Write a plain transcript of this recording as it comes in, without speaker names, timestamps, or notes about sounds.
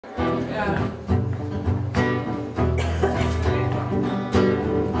Het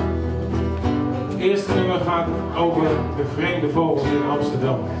eerste nummer gaat over de vreemde vogels in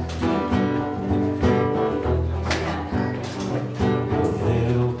Amsterdam.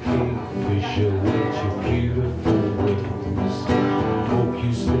 Little kingfisher with your beautiful wings, hope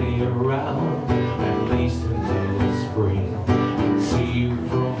you stay around at least until spring. See you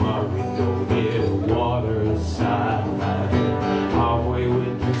from my window near the waterside. Halfway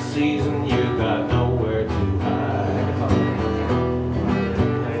winter season, you got nowhere to hide.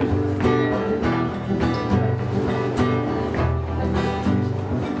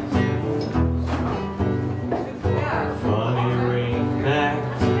 Funny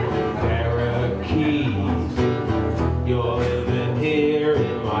ring-necked parakeet, you're living here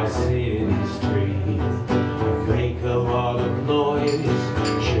in my city street. Make a lot of noise,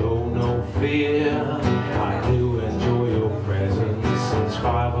 show no fear. I do enjoy your presence since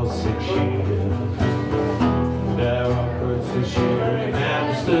 5 or 6 years. There are birds this year in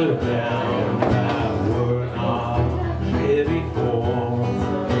Amsterdam that were not here before.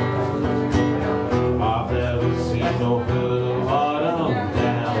 I've never seen no heard a lot of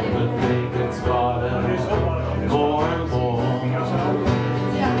them, but they get spotted more and more.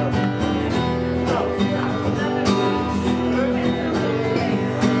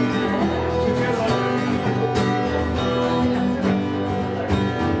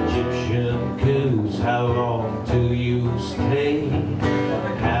 How long do you stay?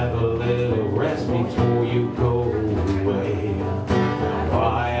 Have a little rest before you go away.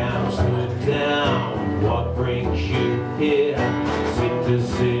 Why Amsterdam? What brings you here? Is it the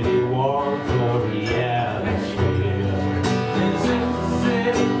city warmth or the atmosphere? Is it the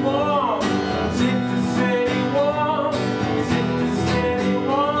city warmth? Is it the city warmth? Is it the city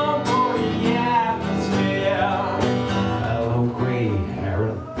warmth or the atmosphere? Hello, gray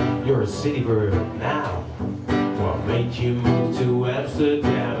heron, you're a city bird now. What made you move to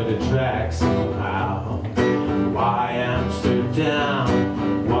Amsterdam and attract somehow? Why Amsterdam?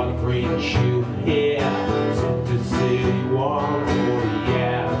 What brings you here? Is it the city warm or the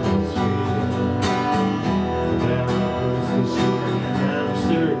atmosphere? There are birds this year in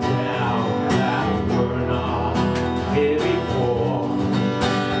Amsterdam that were not here before.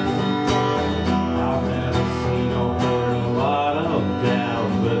 I've never seen or heard a lot of them,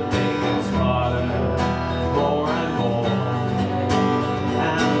 but they get spotted more and more,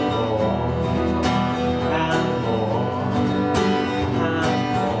 and more, and more, and more, and more,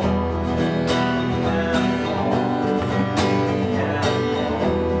 and more,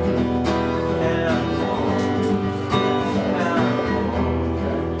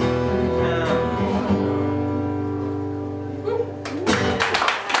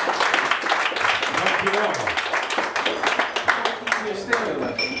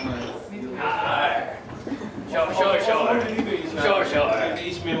 Sure.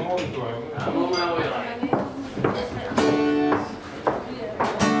 Iets meer monitor.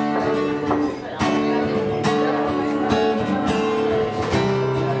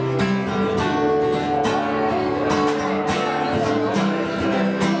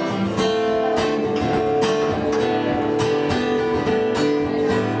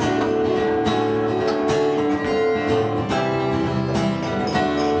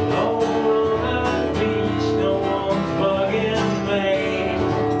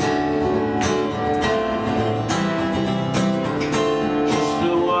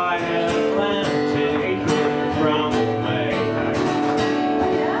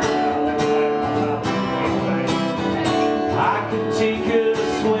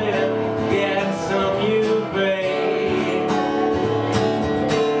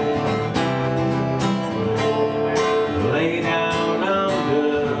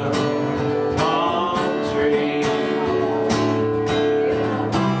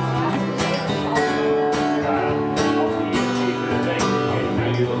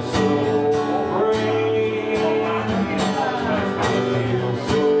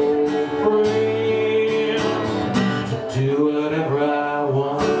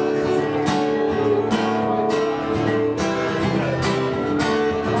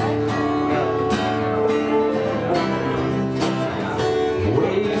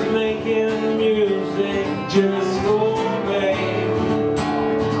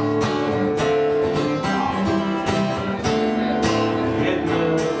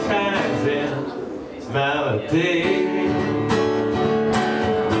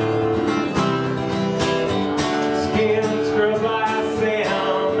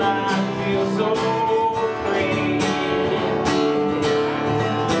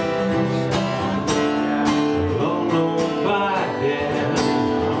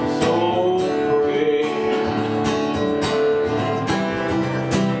 So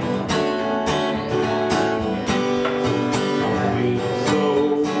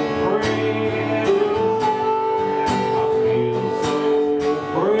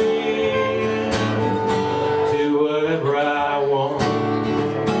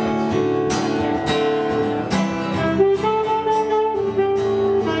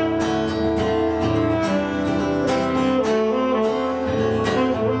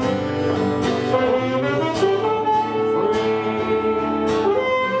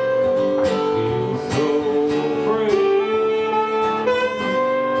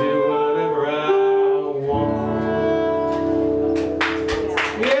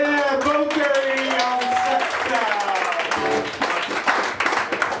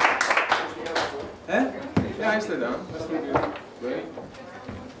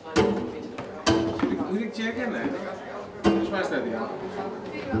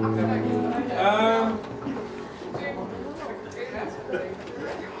Hallo.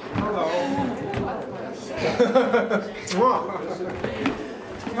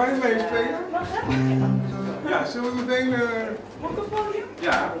 Mag ik meespelen? Ja, zullen we meteen... Moet ik op het podium?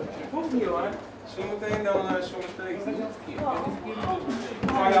 Ja. Hoeft niet hoor. Zometeen dan zometeen.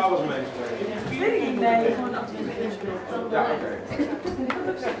 Mag je alles meespelen? Weet ik niet, nee, gewoon actief. Ja, oké.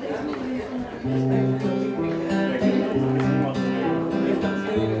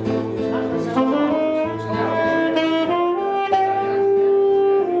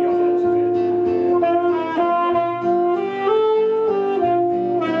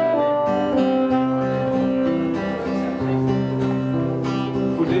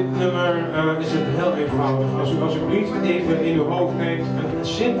 Is het heel eenvoudig. Als u alsjeblieft even in uw hoofd neemt een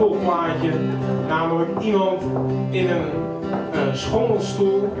simpel plaatje, namelijk iemand in een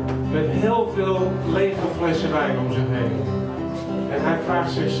schommelstoel met heel veel lege flessen wijn om zich heen. En hij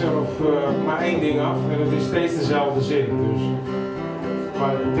vraagt zichzelf maar één ding af en dat is steeds dezelfde zin. Dus.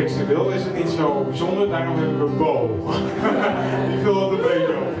 Maar textueel is het niet zo bijzonder, daarom hebben we Bo. Die vult het een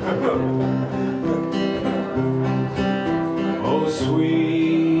beetje op. Oh sweet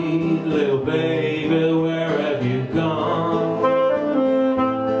little baby, where have you gone?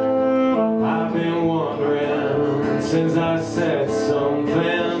 I've been wondering since I said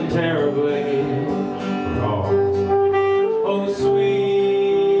something terribly wrong. Oh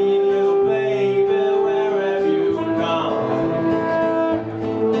sweet little baby, where have you gone?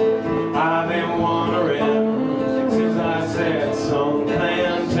 I've been wondering since I said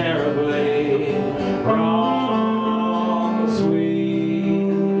something terribly wrong.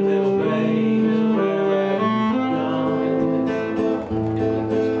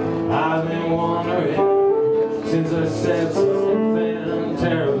 Since I said something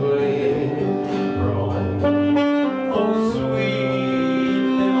terribly wrong. Oh sweet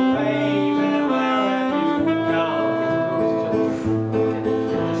little baby, where have you gone?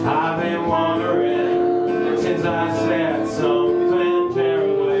 I've been wondering since I said something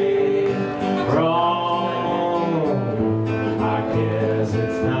terribly wrong. I guess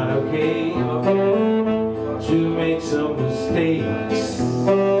it's not okay to make some mistakes.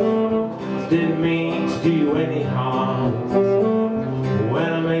 Didn't mean to do any harm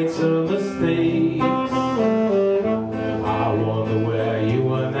when I made some mistakes. I wonder where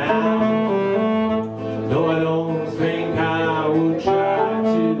you are now. No, I don't think I would try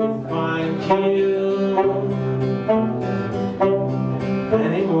to find you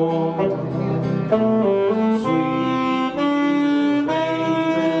anymore. Sweet baby, where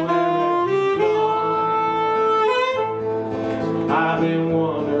have you gone? I've been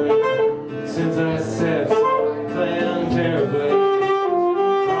wondering since I said something terribly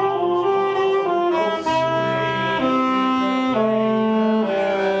wrong. Oh, sweet baby,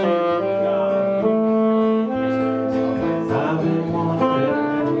 where have you gone? I've been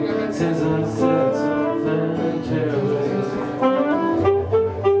wondering since I said something terribly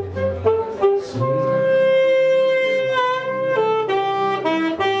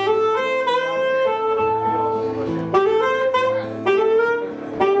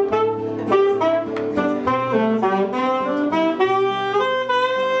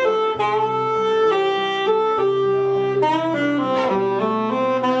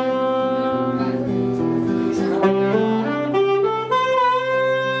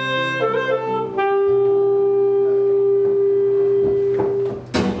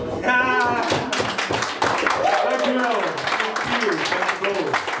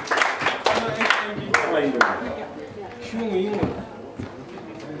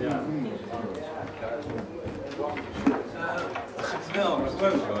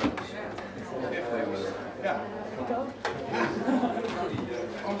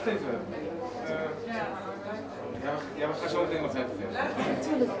Ja, we gaan zo meteen nog even verder.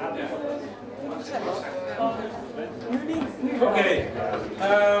 Oké.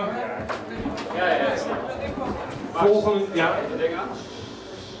 Volgende. Ja.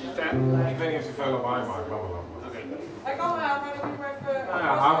 Ik weet niet of hij veel lawaai maakt. Hij kan maar dan moet ik even... Nou ja,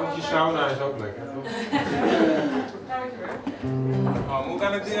 avondje sauna is ook lekker. Oh, moet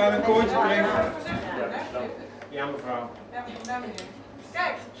aan het koortje brengen? Ja, mevrouw. Ja, meneer.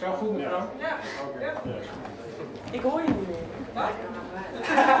 Kijk. Zo goed, mevrouw? Ja. Oké. Ik hoor je niet meer. Wat?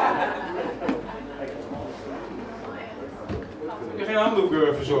 Heb je geen handdoek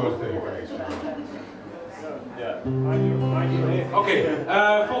verzorgd? Ja. Oké,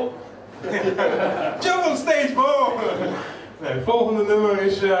 jump on stage, Bo! Nee, het volgende nummer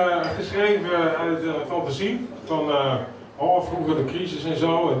is geschreven uit een fantasie van vroeger de crisis en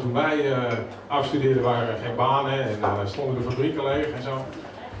zo. En toen wij afstudeerden waren er geen banen en stonden de fabrieken leeg en zo.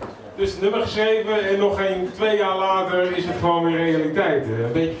 Dus het nummer geschreven en nog geen 2 jaar later is het gewoon weer realiteit.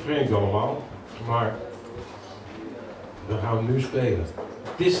 Een beetje vreemd allemaal, maar we gaan hem nu spelen.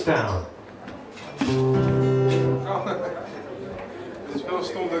 This Town. Het is wel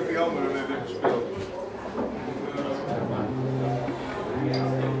stom dat ik die andere net heb gespeeld.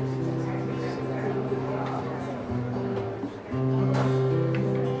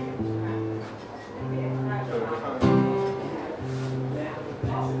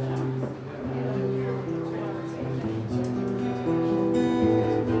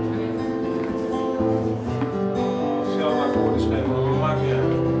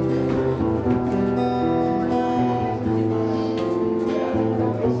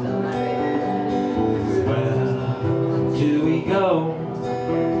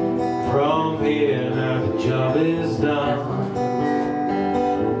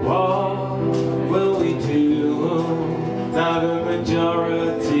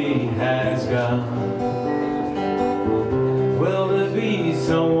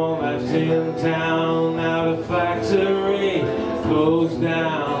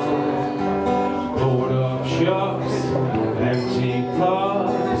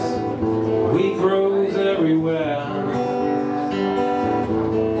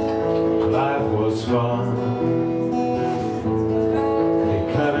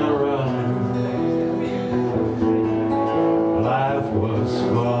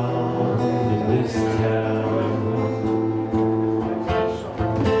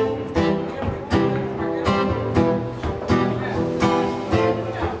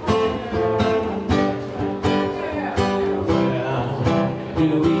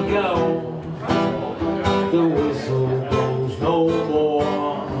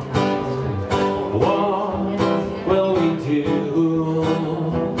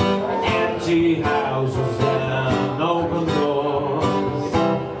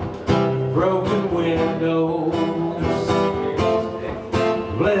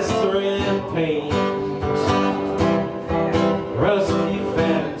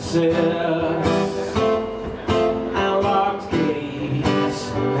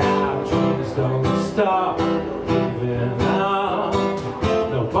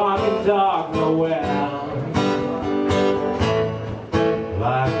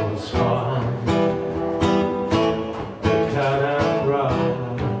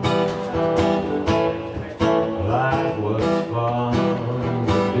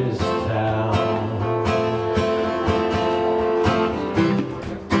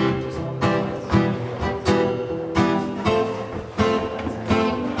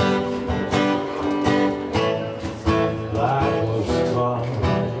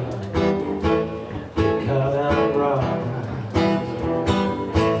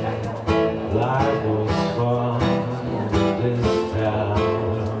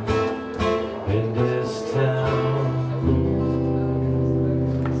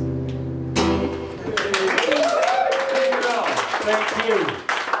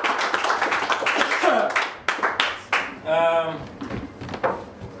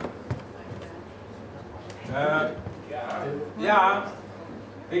 Ja,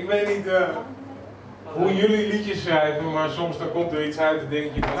 ik weet niet hoe jullie liedjes schrijven, maar soms dan komt er iets uit en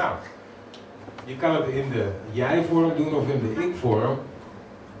denk je van nou, je kan het in de jij-vorm doen of in de ik-vorm.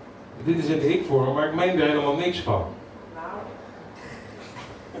 Dit is in de ik-vorm, maar ik meen er helemaal niks van.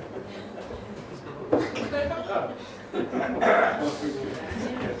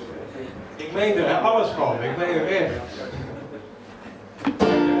 Ik meen er alles van, ik meen er echt.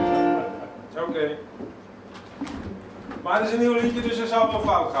 Oké. Maar het is een nieuw liedje, dus er zal wel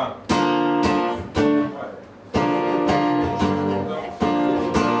fout gaan.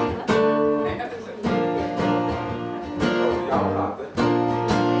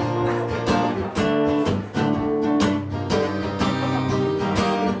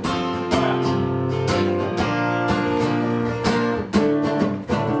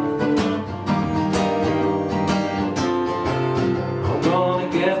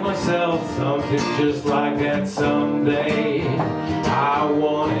 Something just like that someday. I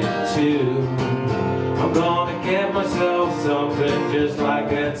want it to. I'm gonna get myself something just like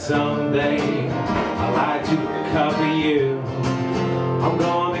that someday. I like to cover you. I'm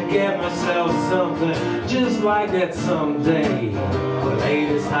gonna get myself something just like that someday. The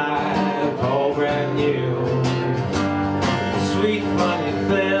latest hype, all brand new. Sweet funny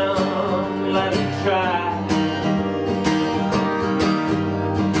thing, let me try.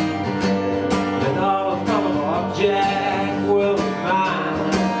 Jack will be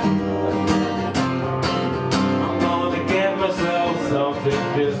mine. I'm gonna get myself something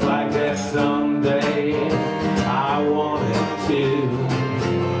just like that someday. I want it to.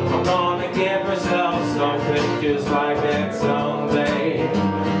 I'm gonna just like that someday.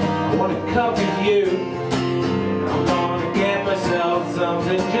 I want to cover you. I'm gonna get myself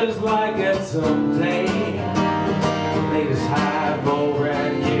something just like that someday. Latest hive over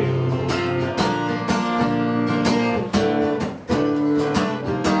at you.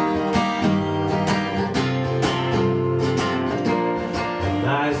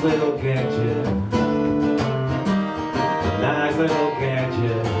 Nice little gadget. Nice little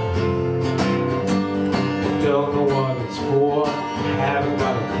gadget. Don't know what it's for, haven't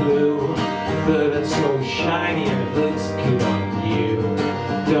got a clue. But it's so shiny and it looks cute on you.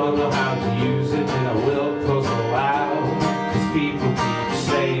 Don't know how to use it, and I will post aloud. Cause people keep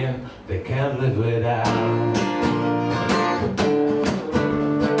saying they can't live without.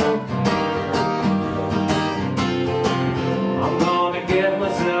 I'm gonna get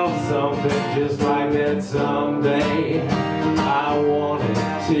myself something just like that someday. I wanted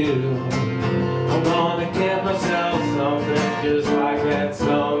to. I'm gonna get myself something just like that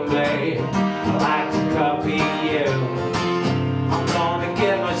someday. I like to copy you. I'm gonna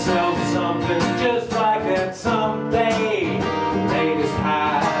get myself something just like that someday. Latest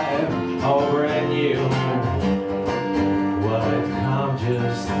hive over at you. Well, it can't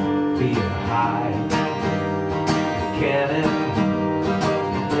just be a hive, can it?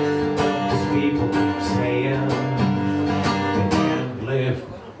 Cause people keep saying they can't live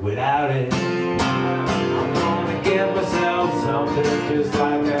without it. Get myself something just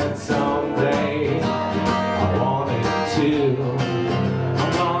like that someday. I wanted to.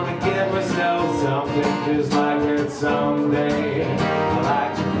 I'm gonna get myself something just like that someday. I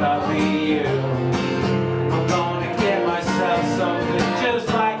like to copy you. I'm gonna get myself something just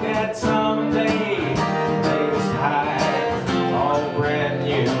like that someday. Latest high, all brand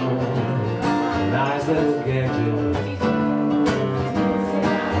new. Nice little gadget.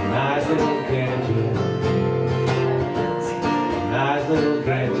 Nice little gadget. Nice little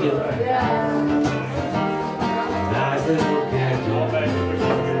gadget. Nice little gadget.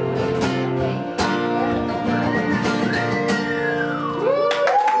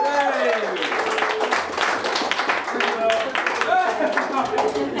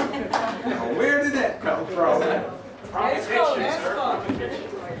 Where did that come from? Let's go, let's go.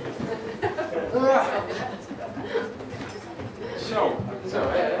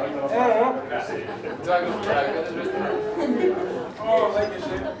 Oh, lekker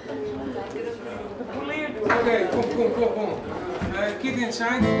zeg. Oké, kom. Kid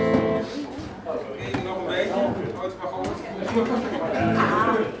Inside. Ken je nog een beetje? Ooit van gehoord?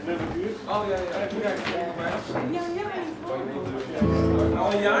 Oh ja, kijk,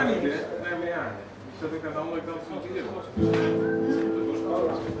 al een jaar niet, hè? Nee, maar ja. Zat ik aan de andere kant van de wereld.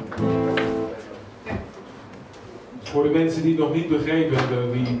 Voor de mensen die nog niet begrepen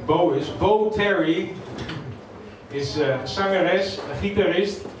hebben wie Bo is. Bo Terry is zangeres,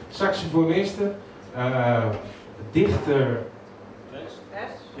 gitarist, saxofoniste, dichter.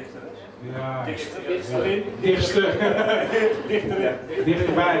 Ja, dichtster.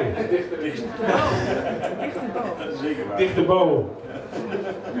 Dichterbij. Dichter Bo.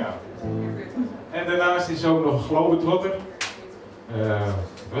 Ja. En daarnaast is ook nog globetrotter.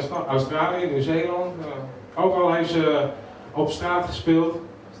 Was het nou? Australië, Nieuw-Zeeland. Overal heeft ze op straat gespeeld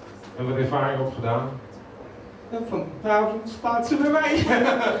en wat ervaring opgedaan. En vanavond staat ze bij mij.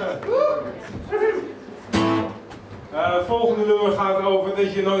 Volgende nummer gaat over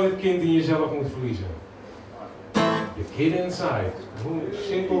dat je nooit het kind in jezelf moet verliezen. The Kid Inside. Hoe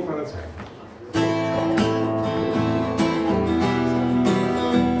simpel kan het zijn?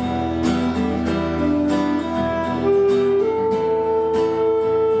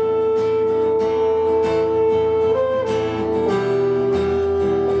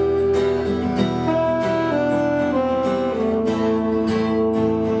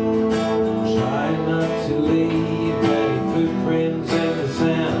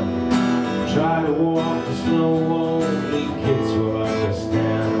 Try to walk the snow, only kids will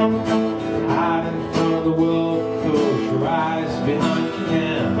understand.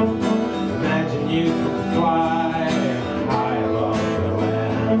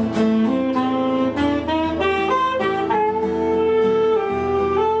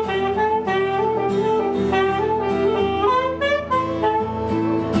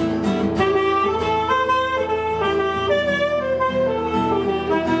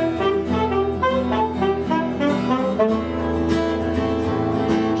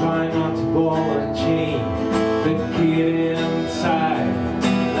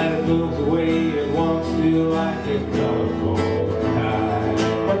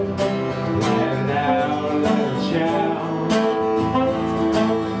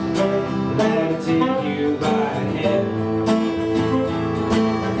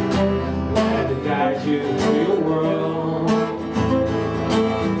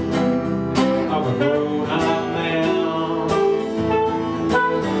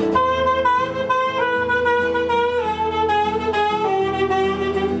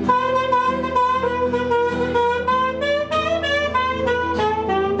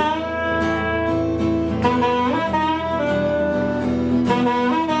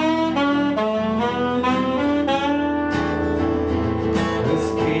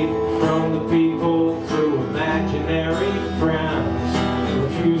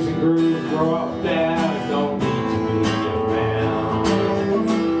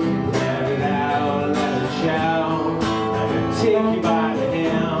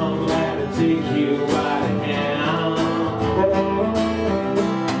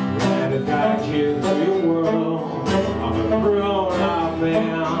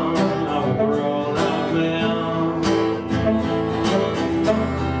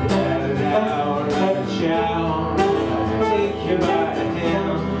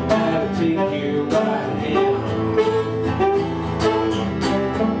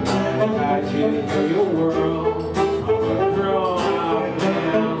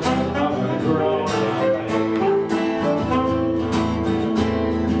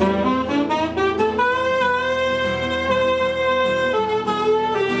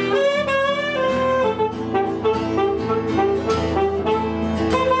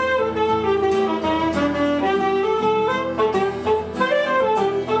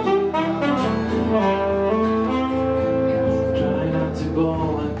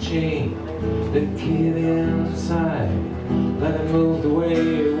 chain, the kid inside. Let it move the way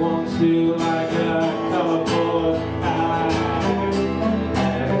it wants to, like a colorful eye.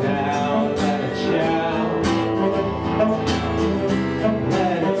 Let it out, let it shout.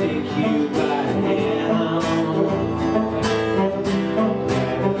 Let it take you by the hand.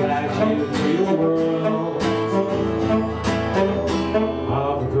 Let it guide you through the world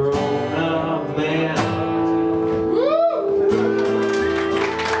of a grown-up man.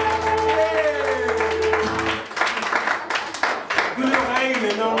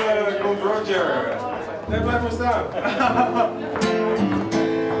 En dan komt Roger. Nee, blijf maar staan.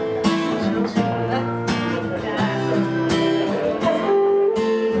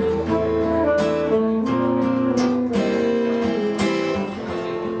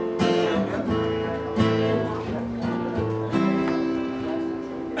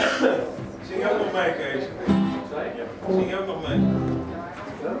 Zing je ook nog mee, Kees? Zing je ook nog mee?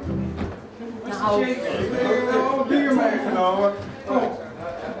 Nou, Ik heb al dingen meegenomen. Kom.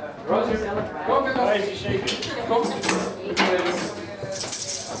 Roger, kom en nog even shaken. Kom.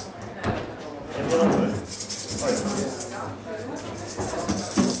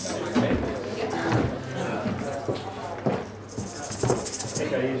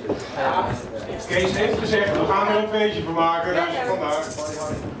 Kees heeft gezegd, we gaan er een feestje van maken, dus vandaag.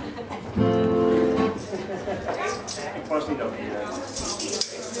 Ik pas niet op hier.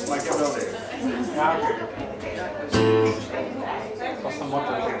 Maar ik heb wel weer. Ja, oké. Pas dan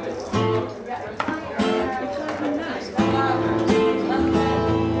makkelijk.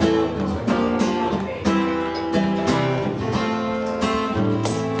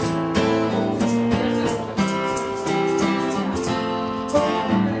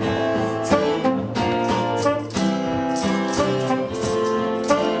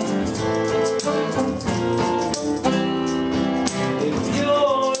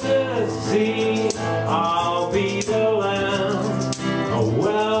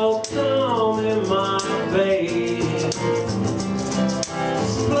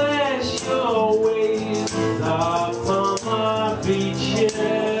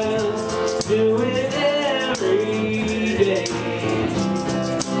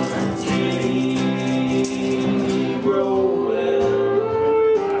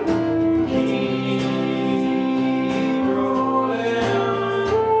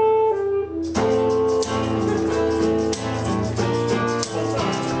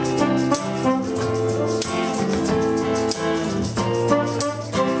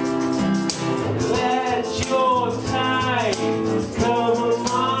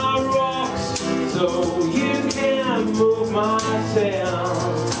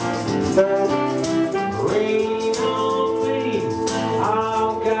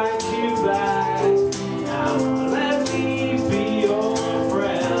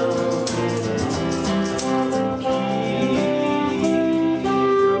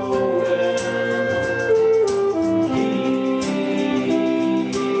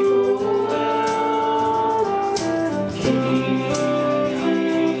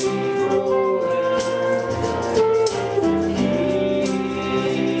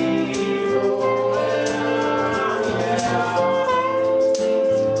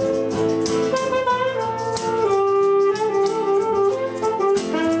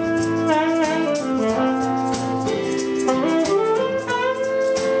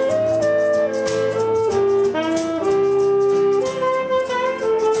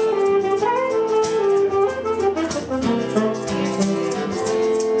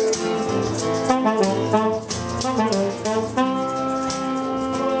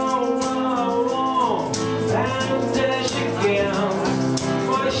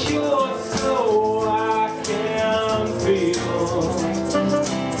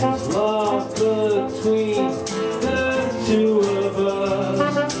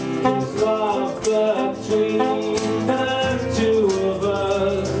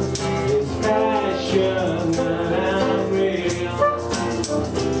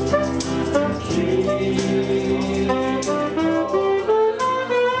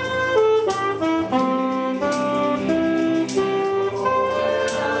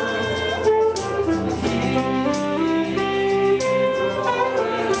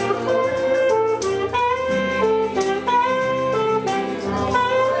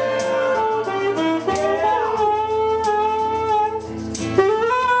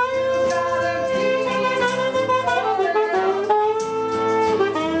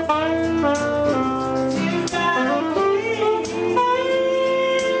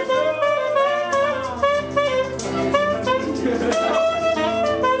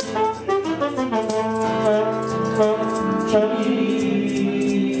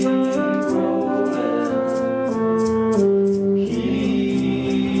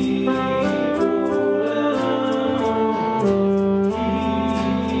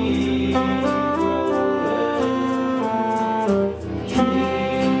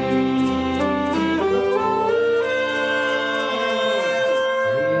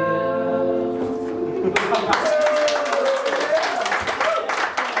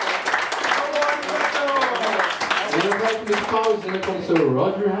 also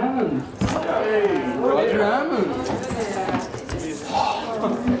Roger Hammond. Hey, Roger Hammond.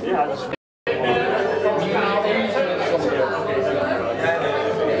 Ja, dat is...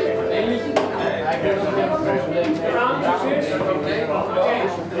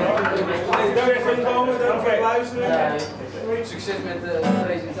 Dank voor het luisteren. Succes met de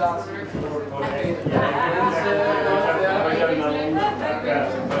presentatie.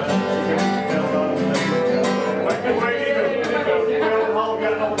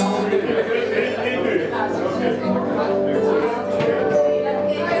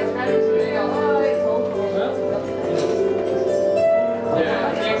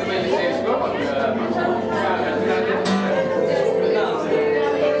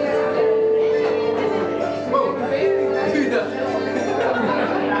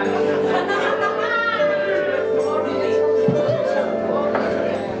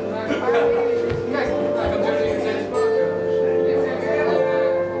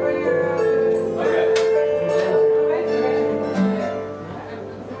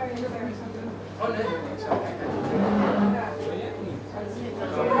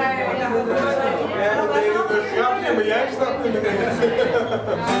 Maar jij snapt het niet.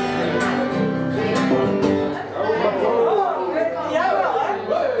 Jij wel, hè?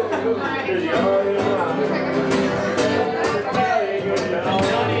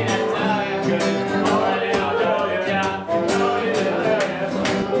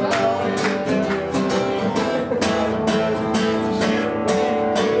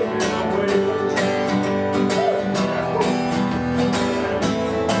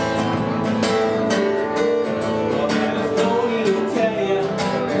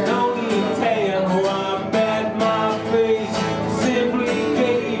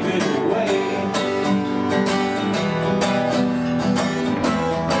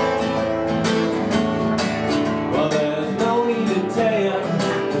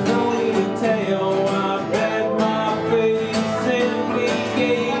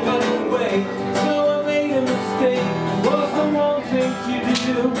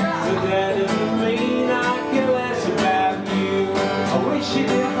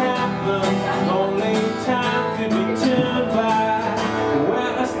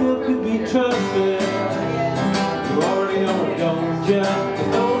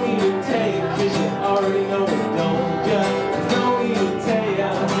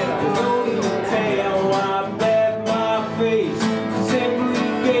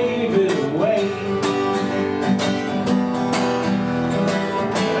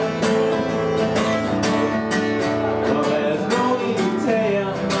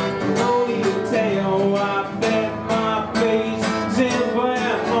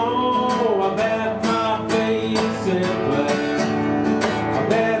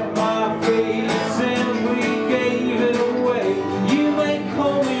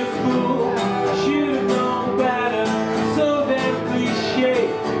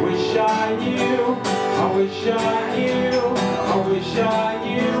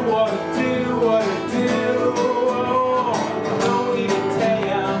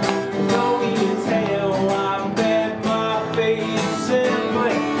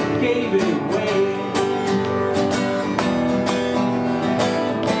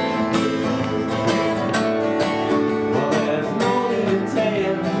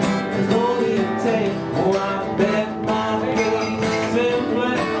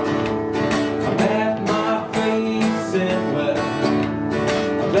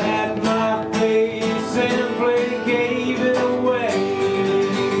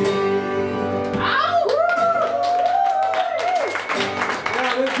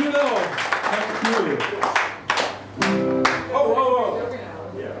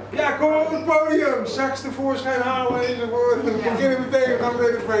 Sax tevoorschijn halen enzovoort. We beginnen meteen, we gaan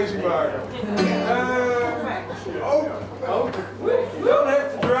meteen een feestje maken. Don't have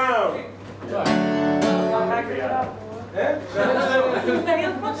to drown. Hè? Nee,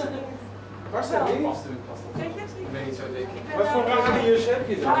 dat past niet. Past dat niet? Weet je het niet? Nee, zo denk ik. Wat voor radius heb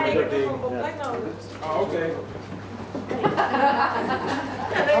je dan Ah, met ik dat heb ding? gewoon compleet nodig. Ah, oké.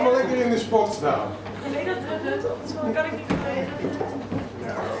 Allemaal lekker in de spot staan. Nee, dat kan ik niet vergeten.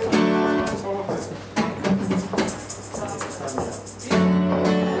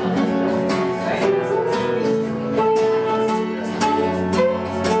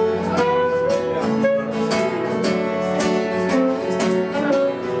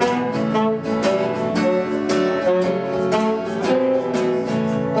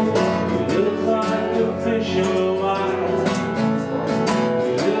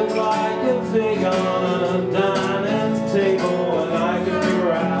 Table and I can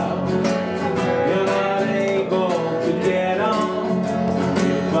figure out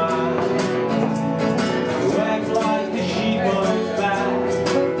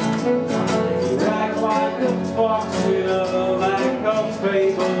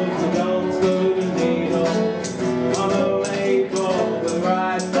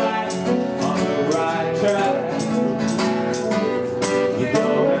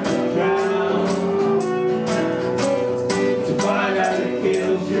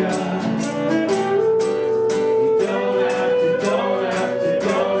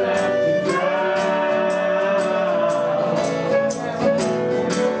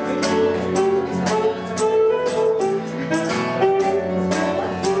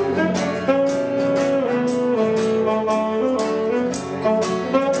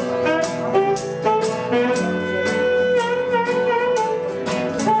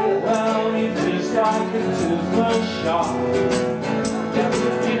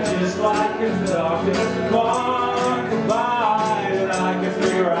I can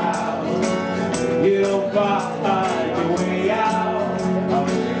figure out. You'll find your way out of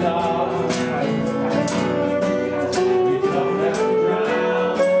the dark. You don't have to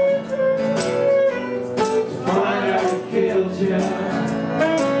drown to find out who killed you.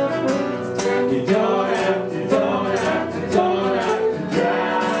 You don't have to drown.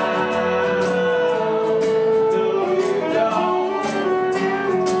 No, you don't.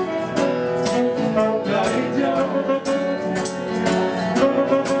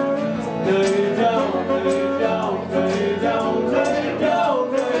 No, you don't. No, you don't. No, you don't. No, you don't. No, you don't.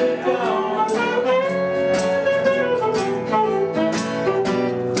 No, you don't.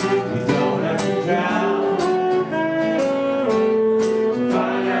 You don't have to drown to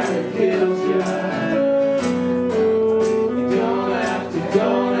find out who kills you. You don't have to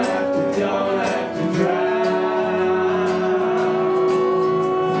drown.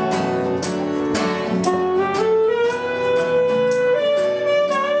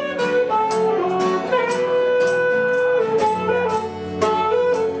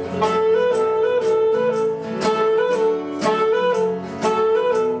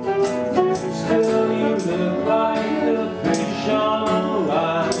 Still you look like the fish on the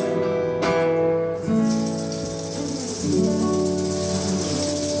line.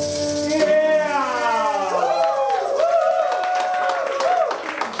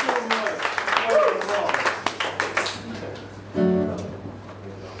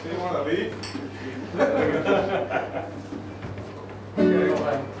 Do you want to leave?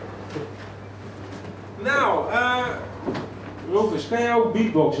 Nou, Rufus, kan jij ook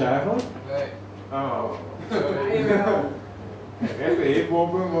beatboxen eigenlijk? Nee. Oh. Jawel. Echt een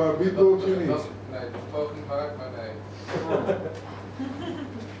hiphoppen, maar beatboxen niet. Nee, dat is poging waard, maar nee.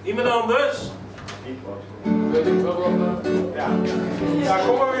 Iemand anders? Weet ik wel wat? Ja,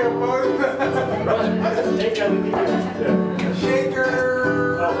 kom maar weer op het podium. Ik kan het niet meer. Shaker!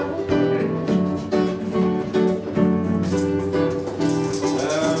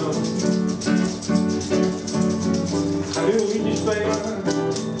 Ga nu een liedje spelen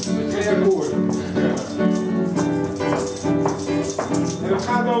met 2 akkoorden. En het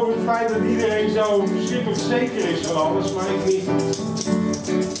gaat over het feit dat iedereen zo verschrikkelijk zeker is van alles, maar ik niet.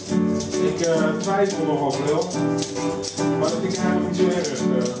 Ik twijfel nogal veel, maar dat vind ik eigenlijk niet zo erg.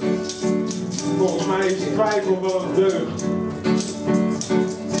 Volgens mij is twijfel wel een deugd.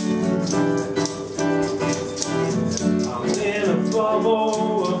 I'm in a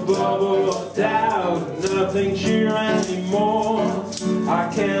bubble of doubt. Nothing's sure anymore. I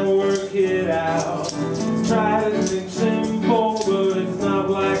can't work it out. Try to think simple, but it's not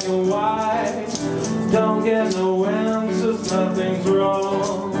black and white. Don't get no answers, nothing's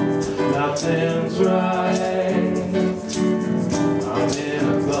wrong, nothing's right. I'm in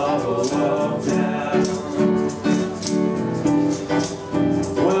a bubble of doubt.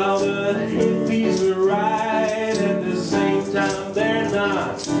 Well, the hippies were right, at the same time they're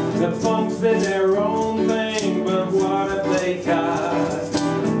not. The punks did their own thing, but what have they got?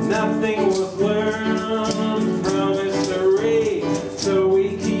 Nothing was learned from history, so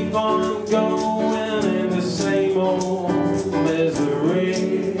we keep on going in the same old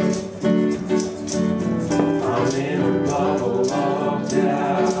misery. I'm in a bubble of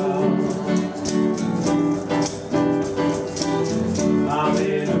doubt. I'm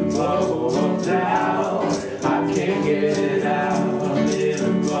in a bubble of doubt. I can't get it out. I'm in a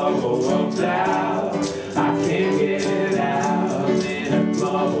bubble of doubt. I can't get it out. I'm in a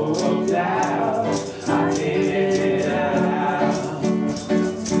bubble of doubt. I can't get it out.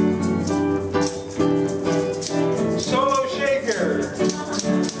 Solo shaker!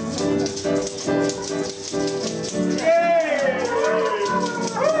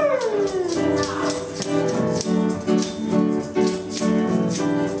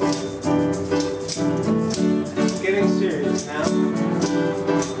 Getting serious now.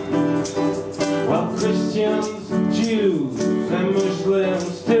 Well, Christians, Jews, and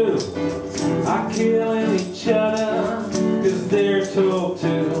Muslims too are killing each other because they're told to.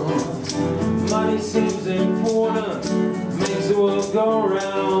 Money seems important, makes the world go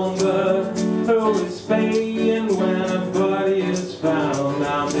round, but who is paying when a body is found?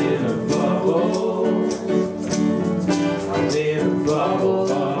 I'm in a bubble. I'm in a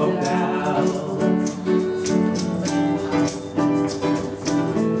bubble of doubt.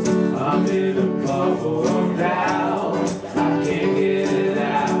 I'm in a bubble of doubt. I can't get it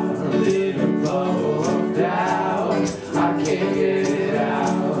out. I'm in a bubble of doubt. I can't get it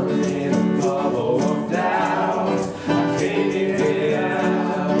out. I'm in a bubble of doubt. I can't get it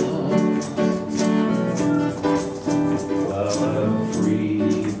out.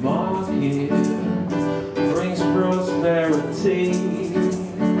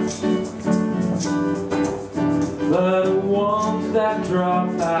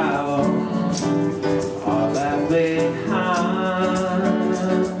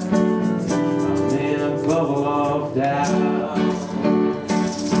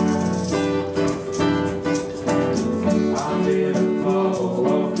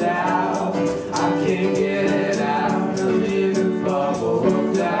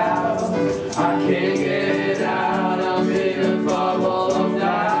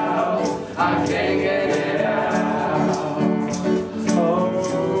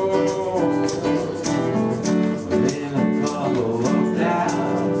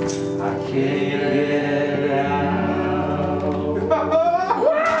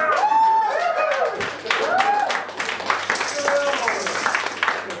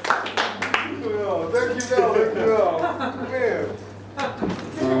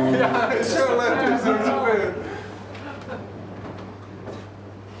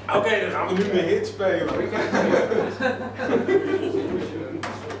 Oké, dan gaan we nu een hit spelen.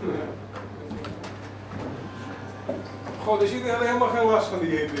 Goh, dus jullie hadden helemaal geen last van die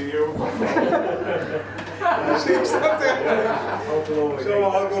hitte hier. Ik snap het echt. Zullen we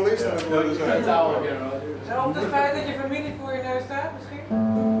alcoholisten worden zijn? Om het feit dat je familie voor je neus staat, misschien?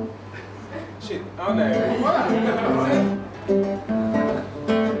 Shit, oh nee.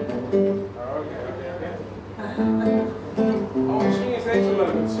 Oh, misschien is deze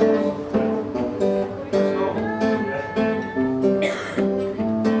leuk.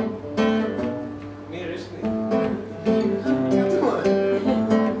 Meer is het niet.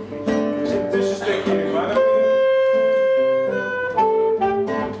 Er zit een tussenstukje in, maar dan...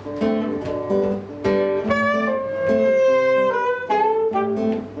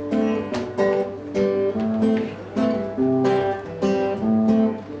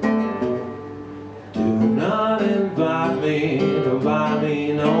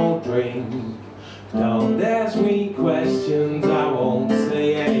 Don't ask me questions, I won't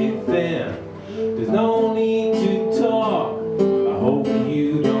say anything. There's no need to talk, I hope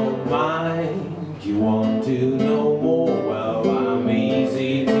you don't mind. You want to know more, well I'm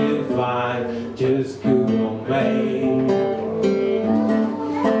easy to find. Just Google me.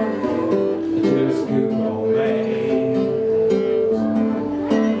 Just Google me.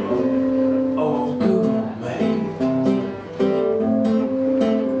 Oh, Google me.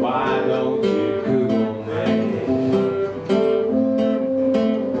 Why don't you?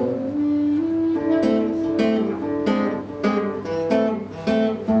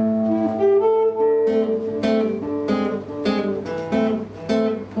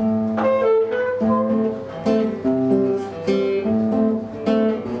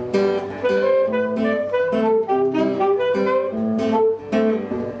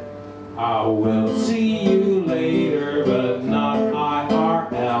 I will see you later, but not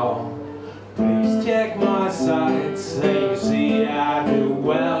IRL. Please check my sites, and you see I do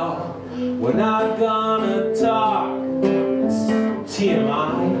well. We're not gonna talk, it's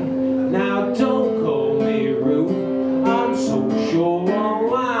TMI. Now don't call me rude, I'm so sure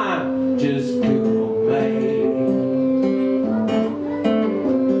online. Just Google me.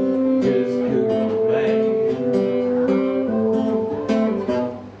 Just Google me.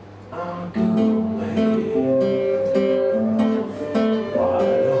 Google me. Why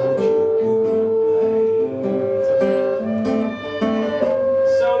don't you Google me?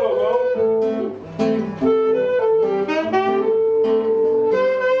 Solo,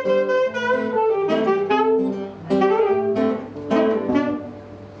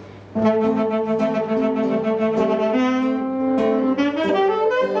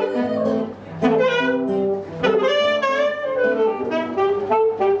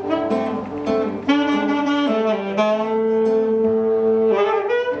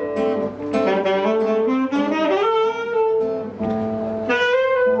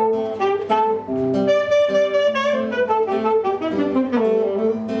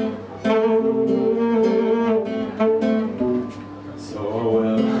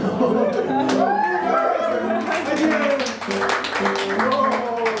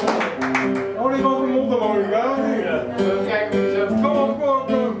 Oh, die komt een mondharmonica. Even kijken hoe je zo. Kom op, kom op,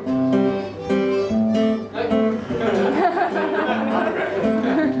 kom op.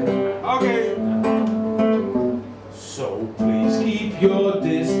 Okay. So please keep your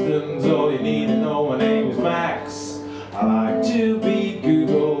distance, all you need to know, my name is Max. I like to be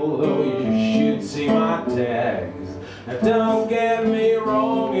Googled, oh you should see my tags. Now don't get me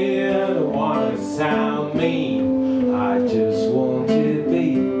wrong here, I don't want to sound mean. I just want to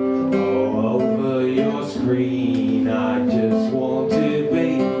be all over your screen. I just want to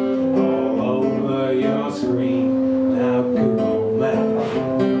be all over your screen. Now Google me.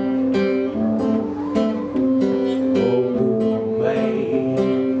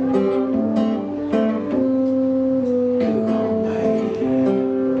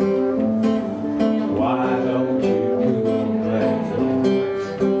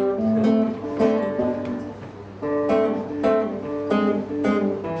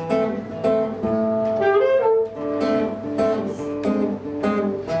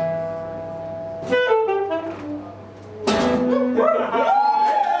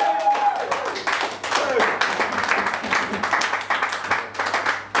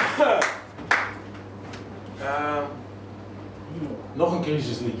 Nog een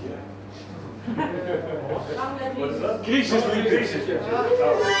crisisliedje. Wat is dat? Crisisliedje.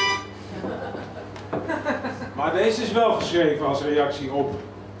 Maar deze is wel geschreven als reactie op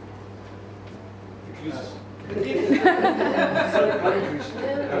de crisis.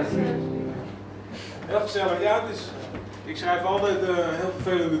 Heel gezellig, ja, het is Ik schrijf altijd heel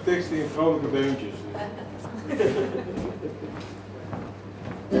vervelende teksten in vrolijke deuntjes.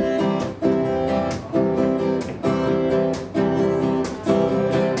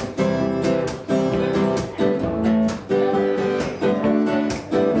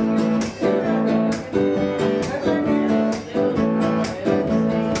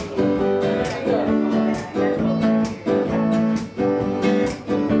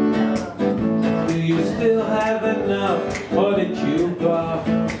 Or did you bluff?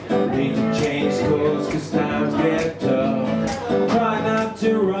 Need to change course cause times get tough. Try not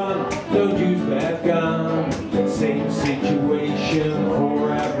to run, don't use that gun. Same situation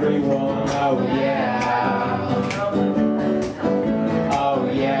for everyone, oh yeah. Oh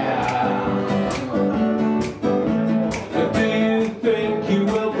yeah. Do you think you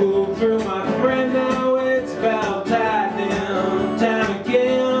will pull through, my friend? Now it's about time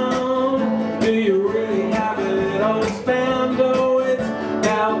again. Do you really have it all spanned? Oh, it's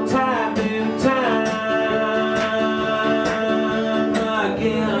about time again.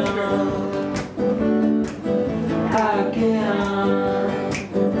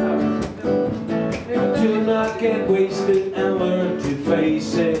 Do not get wasted and learn to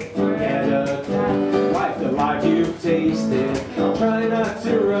face it. Forget the life you've tasted. Try not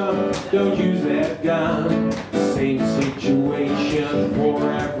to run, don't use that gun. Same situation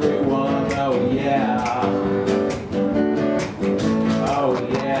for everyone, oh yeah. Oh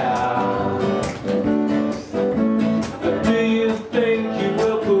yeah. Do you think you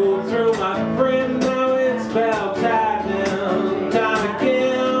will pull through, my friend? Now it's about time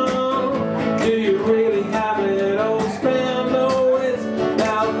again. Do you really have it all spent? Oh, it's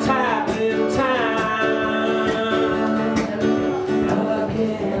about time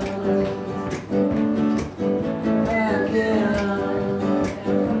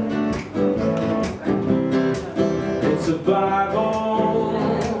It's survival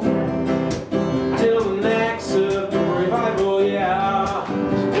till the next revival, yeah.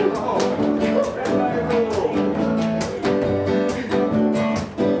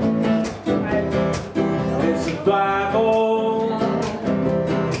 It's survival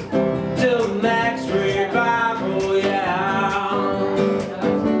till the next revival, yeah.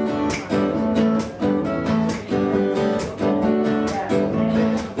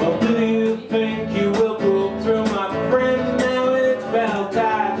 Well, do you think you will pull through, my friend? Now it's about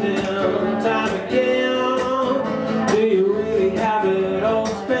time again. Do you really have it all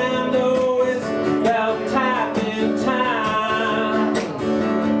spent? Oh, it's about time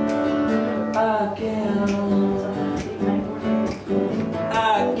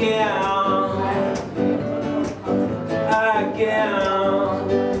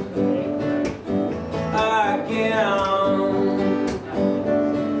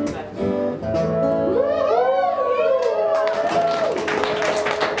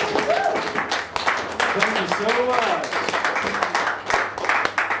Thank you so much.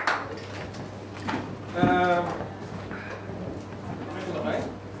 Heb je nog één?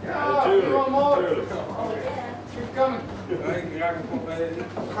 Ja, natuurlijk. Keep coming. Ik raak hem op. Ik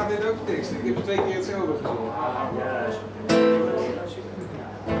ga dit ook teksten. Ik heb 2 keer hetzelfde gezongen. Juist.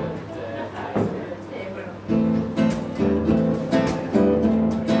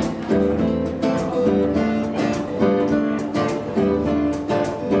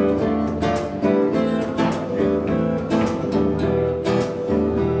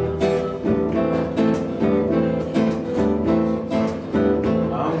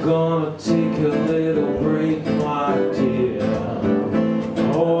 I'm gonna take a little break, my dear.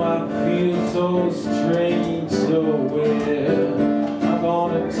 Oh, I feel so strange, so weird. I'm gonna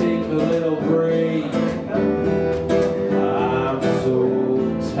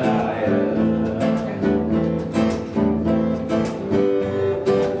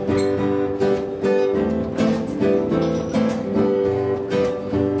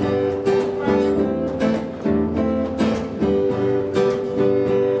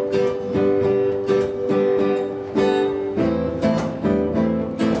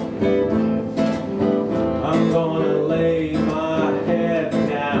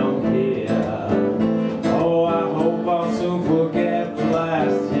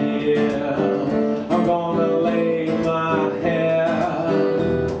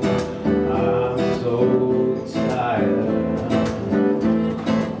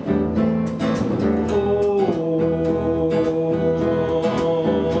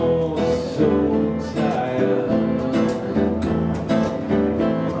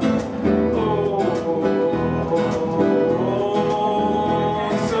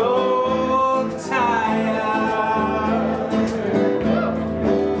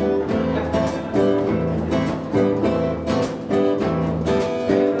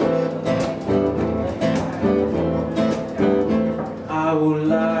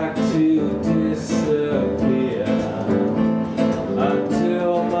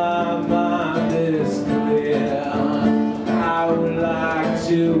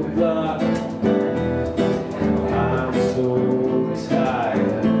to block. I'm so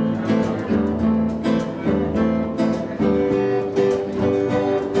tired.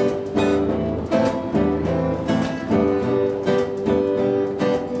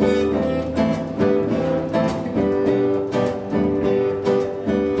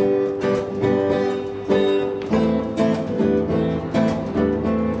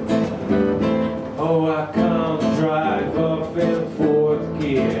 Oh, I can't drive up in fourth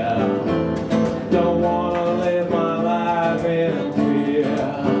gear. Don't wanna live my life in fear.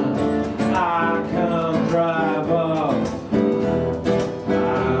 I can't drive up.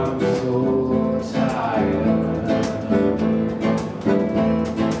 I'm so tired.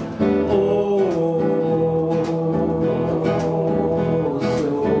 Oh,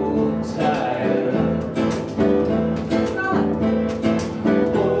 so tired.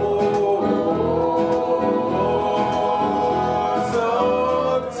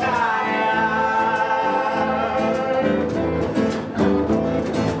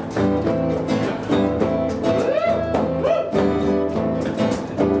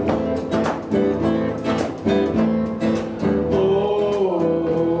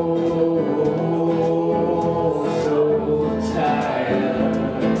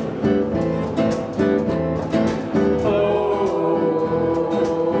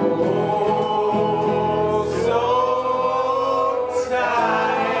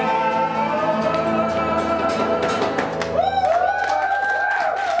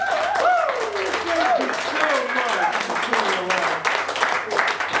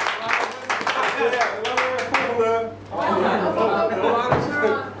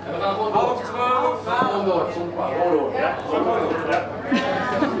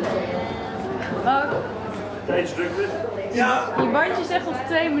 Tijdsdrukte. Ja, Je bandje zegt op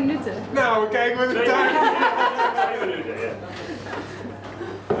 2 minuten. nou, we kijken met de tijd. 2 minuten, ja.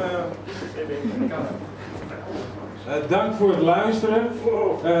 Dank voor het luisteren.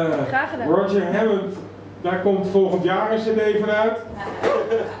 Graag gedaan. Roger Hammond, daar komt volgend jaar een cd vanuit.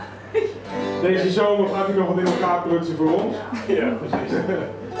 Deze zomer gaat hij nog wat in elkaar prutsen voor ons. Ja, precies.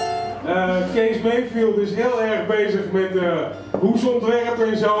 Kees Mayfield is heel erg bezig met hoesontwerpen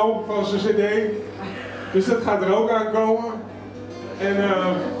en zo van zijn cd. Dus dat gaat er ook aankomen. En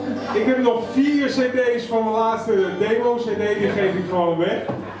ik heb nog 4 cd's van mijn laatste demo-cd, die geef ik gewoon weg.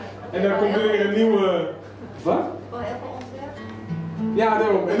 En dan komt er weer een nieuwe... Wat? Ja,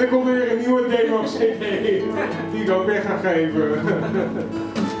 daarom. En dan komt er weer een nieuwe demo-cd die ik ook weg ga geven.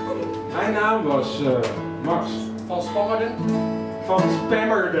 Mijn naam was Max. Van Spammerden. Van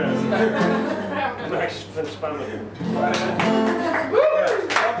Spammerden. Max van Spammerden.